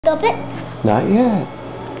Stop it. Not yet.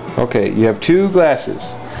 Okay, you have 2 glasses.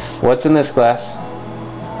 What's in this glass?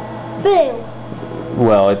 Blue.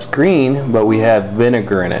 Well, it's green, but we have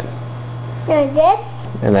vinegar in it. And this?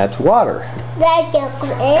 And that's water. That's a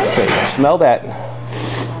green. Okay, smell that.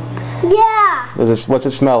 Yeah. What's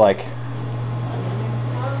it smell like?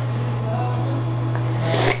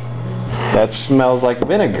 That smells like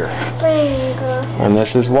vinegar. Vinegar. And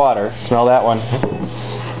this is water. Smell that one.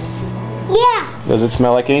 Yeah. Does it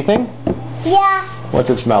smell like anything? Yeah. What's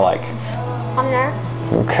it smell like? Honor.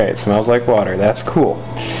 Okay, it smells like water. That's cool.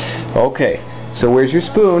 Okay, so where's your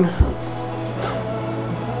spoon?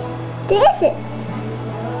 This is it.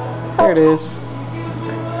 There it is.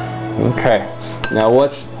 Okay. Now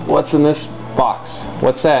what's in this box?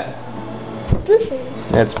 What's that? This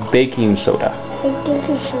is That's baking soda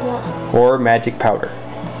baking soda. or magic powder.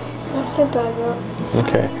 That's the burger.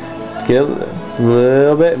 Okay. Get a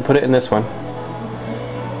little bit and put it in this one.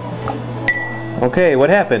 Okay, what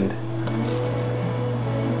happened?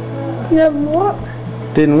 Didn't work.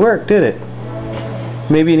 Didn't work, did it?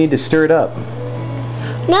 Maybe you need to stir it up.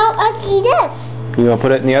 Now I see this. You want to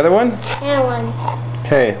put it in the other one? That one.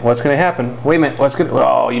 Okay, what's going to happen? Wait a minute,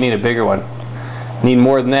 oh, you need a bigger one. Need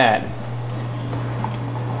more than that.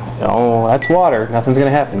 Oh, that's water. Nothing's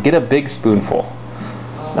going to happen. Get a big spoonful.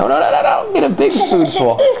 No. Get a big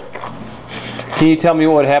spoonful. Can you tell me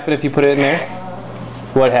what would happen if you put it in there?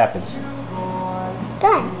 What happens?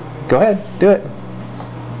 Good. Go ahead, do it.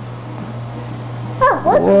 Oh,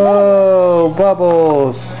 what's Whoa,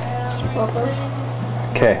 bubbles. bubbles?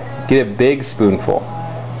 Okay, get a big spoonful.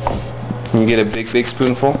 Can you get a big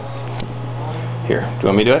spoonful? Here, do you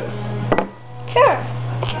want me to do it? Sure.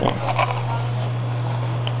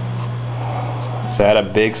 Is that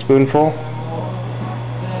a big spoonful?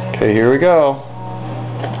 Okay, here we go.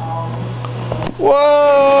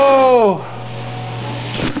 Whoa!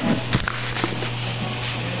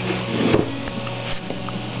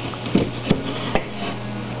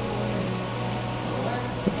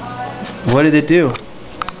 What did it do?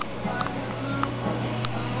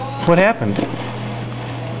 What happened?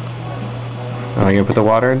 Oh, you gonna put the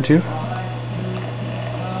water in too?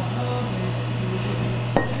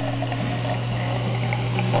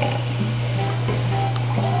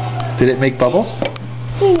 Did it make bubbles?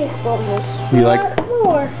 He makes bubbles. You like?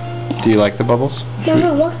 More. Do you like the bubbles?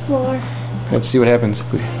 No, what's more? Let's see what happens.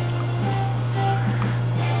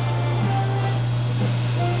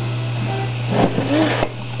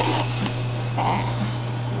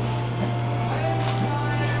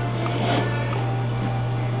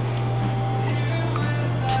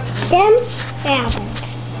 Then happens.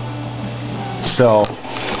 So,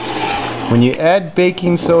 when you add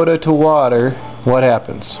baking soda to water, what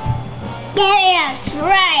happens? That's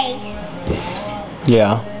right.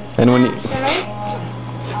 Yeah, and when you,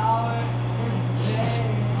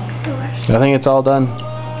 I think it's all done.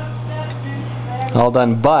 All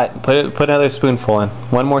done, but put another spoonful in.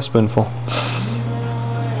 One more spoonful.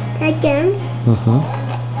 Again.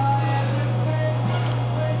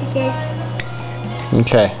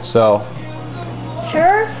 Okay, so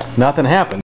Sure. nothing happened.